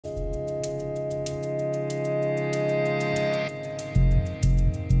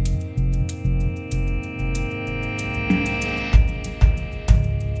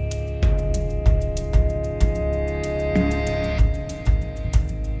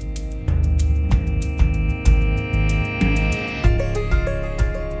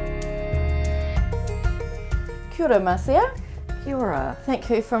Kia ora, Marcia. Kia ora. Thank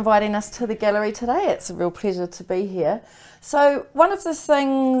you for inviting us to the gallery today. It's a real pleasure to be here. So one of the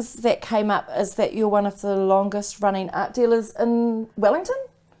things that came up is that you're one of the longest running art dealers in Wellington,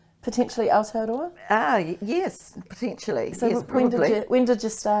 potentially Aotearoa. Yes, potentially. So yes, when did you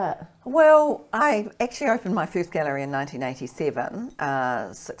start? Well, I actually opened my first gallery in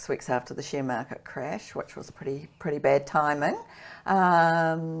 1987, 6 weeks after the share market crash, which was pretty bad timing.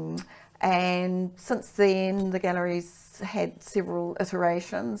 And since then, the gallery's had several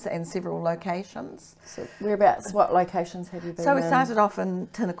iterations and several locations. So whereabouts, what locations have you been So we in? started off in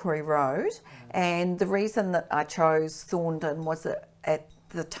Tinakori Road, and the reason that I chose Thorndon was that at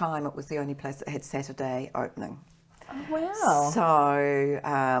the time it was the only place that had Saturday opening. Oh, wow.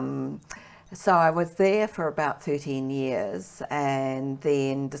 So I was there for about 13 years and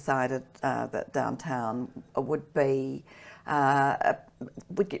then decided that downtown would be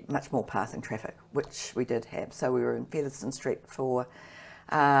would get much more passing traffic, which we did have. So we were in Featherston Street for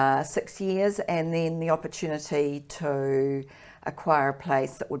 6 years, and then the opportunity to acquire a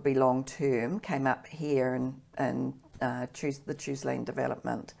place that would be long term came up here and the Choose Lane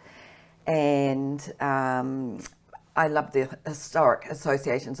development. And I love the historic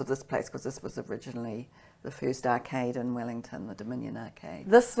associations of this place because this was originally the first arcade in Wellington, the Dominion Arcade.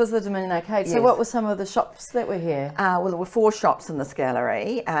 This was the Dominion Arcade. Yes. So what were some of the shops that were here? Well, there were 4 shops in this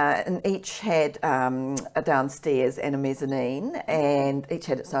gallery, and each had a downstairs and a mezzanine, and each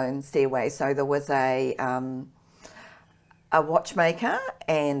had its own stairway. So there was a watchmaker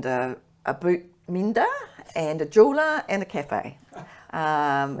and a boot mender and a jeweller and a cafe.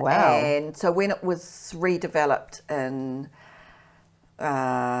 Wow. And so when it was redeveloped in,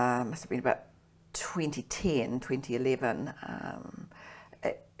 must have been about 2010, 2011,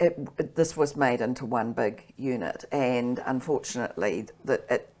 this was made into one big unit, and unfortunately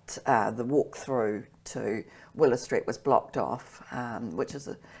the walk through to Willow Street was blocked off, which is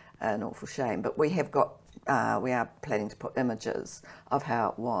an awful shame. But we have got, we are planning to put images of how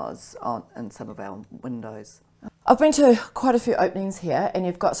it was in some of our windows. I've been to quite a few openings here, and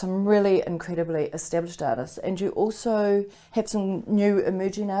you've got some really incredibly established artists, and you also have some new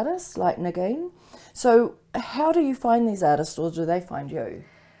emerging artists like Negin. So how do you find these artists, or do they find you?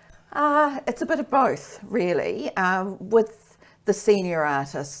 It's a bit of both, really. With the senior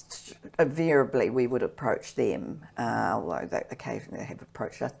artists, invariably we would approach them, although they occasionally have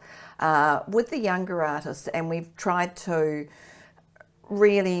approached us. With the younger artists, and we've tried to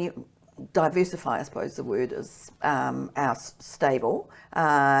really diversify, I suppose the word is, our stable,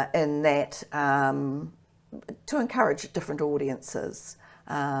 in that to encourage different audiences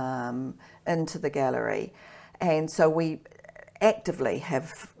into the gallery. And so we actively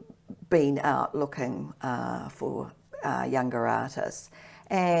have been out looking for younger artists,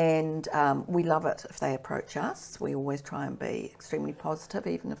 and we love it if they approach us. We always try and be extremely positive,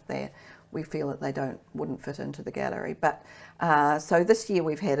 even if we feel that they wouldn't fit into the gallery. But so this year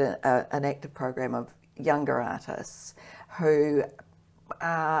we've had an active program of younger artists who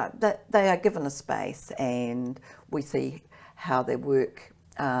that they are given a space, and we see how their work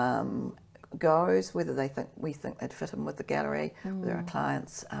goes, whether we think they'd fit in with the gallery, whether our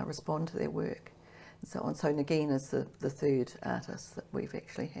clients respond to their work, and so on. So Negin is the third artist that we've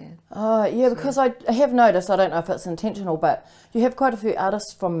actually had. Oh yeah, because I have noticed, I don't know if it's intentional, but you have quite a few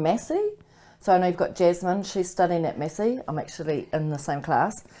artists from Massey. So I know you've got Jasmine, she's studying at Massey. I'm actually in the same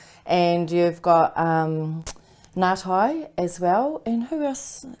class. And you've got Ngātai as well. And who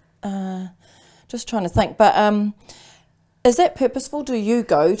else? Just trying to think. But is that purposeful? Do you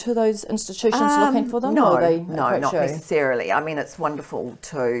go to those institutions looking for them? No, or they not you? necessarily. I mean, it's wonderful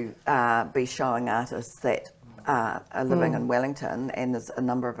to be showing artists that are living in Wellington, and there's a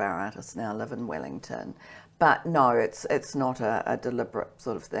number of our artists now live in Wellington. But no, it's not a deliberate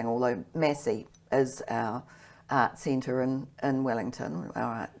sort of thing, although Massey is our art centre in Wellington,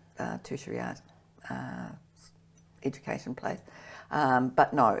 our tertiary art education place.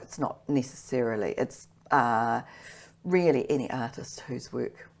 But no, it's not necessarily. It's really any artist whose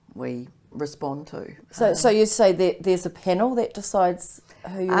work we respond to. So you say that there's a panel that decides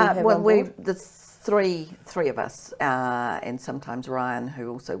who you have on board? There's three of us, and sometimes Ryan,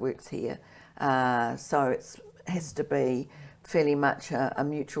 who also works here. So it has to be fairly much a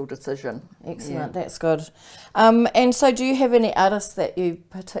mutual decision. Excellent, yeah. That's good. And so do you have any artists that you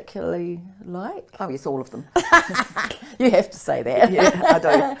particularly like? Oh yes, all of them. You have to say that. Yeah, I do.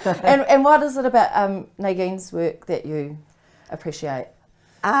 and what is it about Negin's work that you appreciate?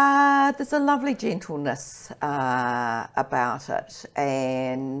 There's a lovely gentleness about it,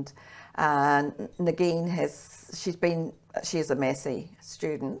 and Negin she is a Massey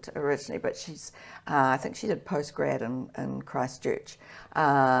student originally, but I think she did postgrad in Christchurch,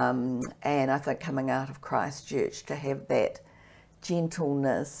 and I think coming out of Christchurch to have that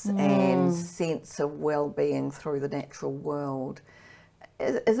gentleness and sense of well-being through the natural world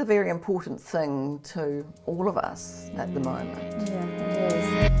is a very important thing to all of us at the moment. Yeah, it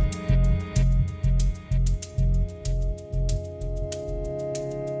is.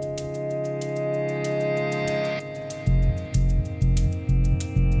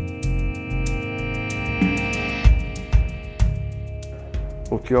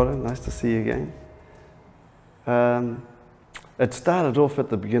 Well, kia ora, nice to see you again. It started off at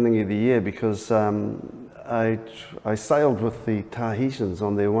the beginning of the year because I sailed with the Tahitians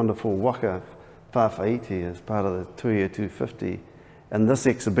on their wonderful waka whawhaiti as part of the Tuia 250, and this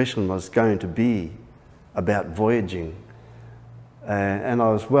exhibition was going to be about voyaging, and I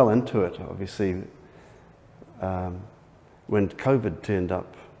was well into it, obviously, when COVID turned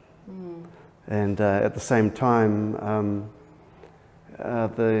up. And at the same time,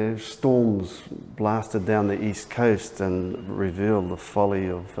 the storms blasted down the east coast and revealed the folly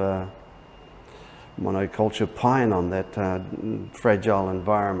of monoculture pine on that fragile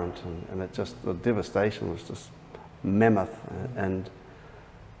environment, and the devastation was just mammoth, and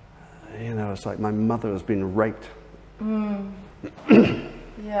you know, it's like my mother has been raped.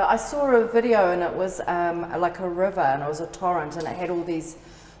 Yeah, I saw a video and it was like a river, and it was a torrent, and it had all these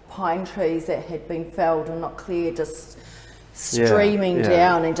pine trees that had been felled and not cleared, just streaming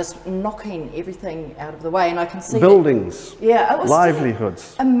down and just knocking everything out of the way. And I can see buildings, it was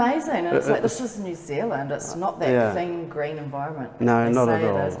livelihoods. Amazing. And it's like, this is New Zealand. It's not that clean, green environment. No, not at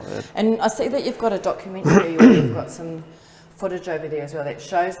all. And I see that you've got a documentary or you've got some footage over there as well that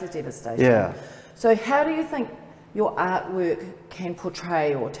shows the devastation. Yeah. So how do you think your artwork can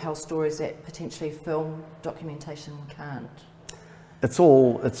portray or tell stories that potentially film documentation can't? It's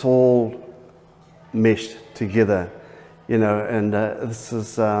all meshed together, you know, and this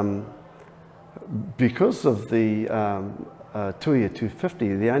is because of the Tuia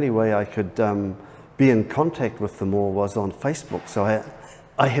 250. The only way I could be in contact with them all was on Facebook, so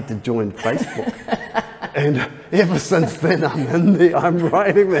I had to join Facebook. And ever since then, I'm in there. I'm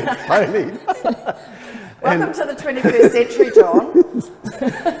riding that pony. Welcome to the 21st century, John.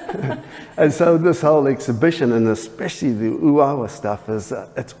 And so this whole exhibition, and especially the uawa stuff, is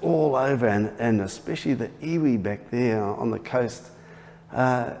it's all over, and especially the iwi back there on the coast,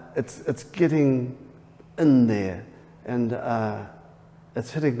 it's getting in there, and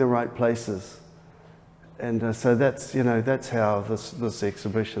it's hitting the right places. And so that's, you know, that's how this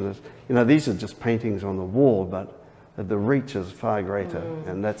exhibition is. You know, these are just paintings on the wall, but the reach is far greater,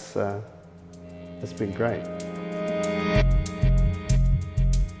 and that's been great.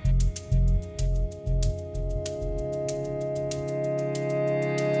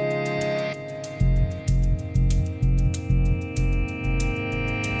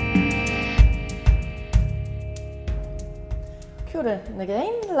 Kia ora,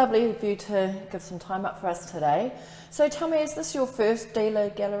 Negin. Lovely of you to give some time up for us today. So tell me, is this your first dealer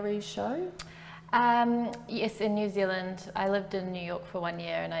gallery show? Yes, in New Zealand. I lived in New York for 1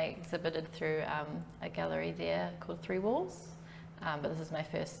 year and I exhibited through a gallery there called Three Walls. But this is my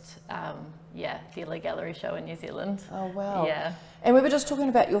first dealer gallery show in New Zealand. Oh wow. Yeah. And we were just talking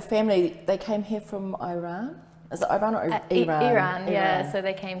about your family. They came here from Iran? Is it Iran or Iran? Iran, yeah. So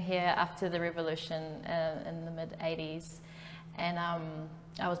they came here after the revolution in the mid-80s. And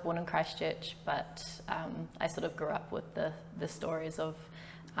I was born in Christchurch, but I sort of grew up with the stories of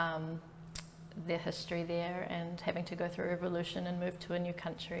their history there and having to go through a revolution and move to a new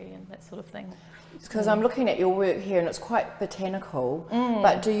country and that sort of thing. Because I'm looking at your work here and it's quite botanical,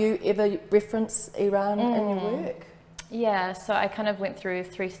 but do you ever reference Iran in your work? Yeah, so I kind of went through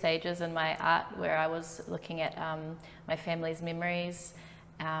 3 stages in my art where I was looking at my family's memories,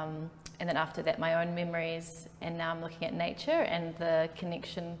 and then after that my own memories, and now I'm looking at nature, and the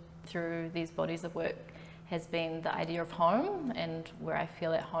connection through these bodies of work has been the idea of home and where I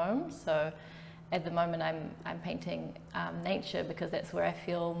feel at home. So at the moment I'm painting nature because that's where I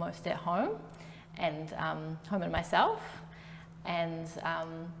feel most at home and home in myself. And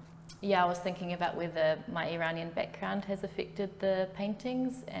I was thinking about whether my Iranian background has affected the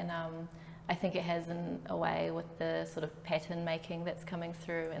paintings, and I think it has in a way with the sort of pattern making that's coming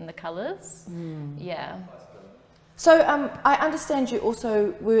through and the colours. Yeah. So I understand you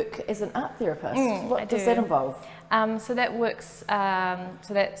also work as an art therapist. What does that involve? So that works.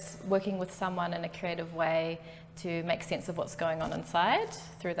 So that's working with someone in a creative way to make sense of what's going on inside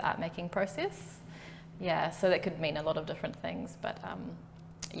through the art making process. Yeah. So that could mean a lot of different things, but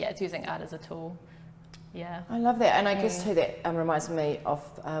yeah, it's using art as a tool. Yeah. I love that, and I guess too that reminds me of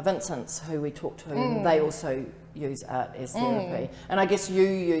Vincent's, who we talked to, and they also use art as therapy, and I guess you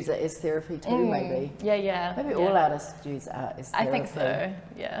use it as therapy too, maybe. Yeah. Maybe all artists use art as therapy. I think so.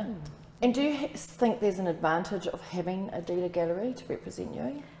 Yeah. And do you think there's an advantage of having a dealer gallery to represent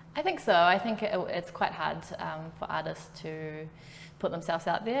you? I think so. I think it's quite hard for artists to put themselves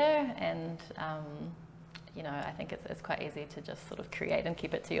out there, and you know, I think it's quite easy to just sort of create and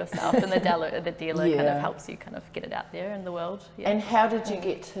keep it to yourself, and the dealer kind of helps you kind of get it out there in the world. Yeah. And how did you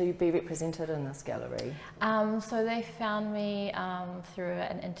get to be represented in this gallery? So they found me through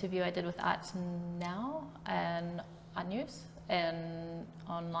an interview I did with Art Now and Art News and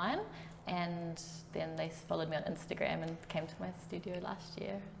online. And then they followed me on Instagram and came to my studio last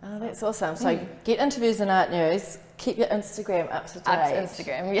year. Oh, that's awesome. So get interviews in Art News, keep your Instagram up to date. Up to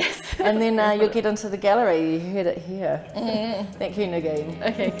Instagram, yes. And then you'll get into the gallery. You heard it here. Thank you, Negin.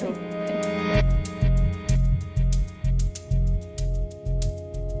 Okay, cool.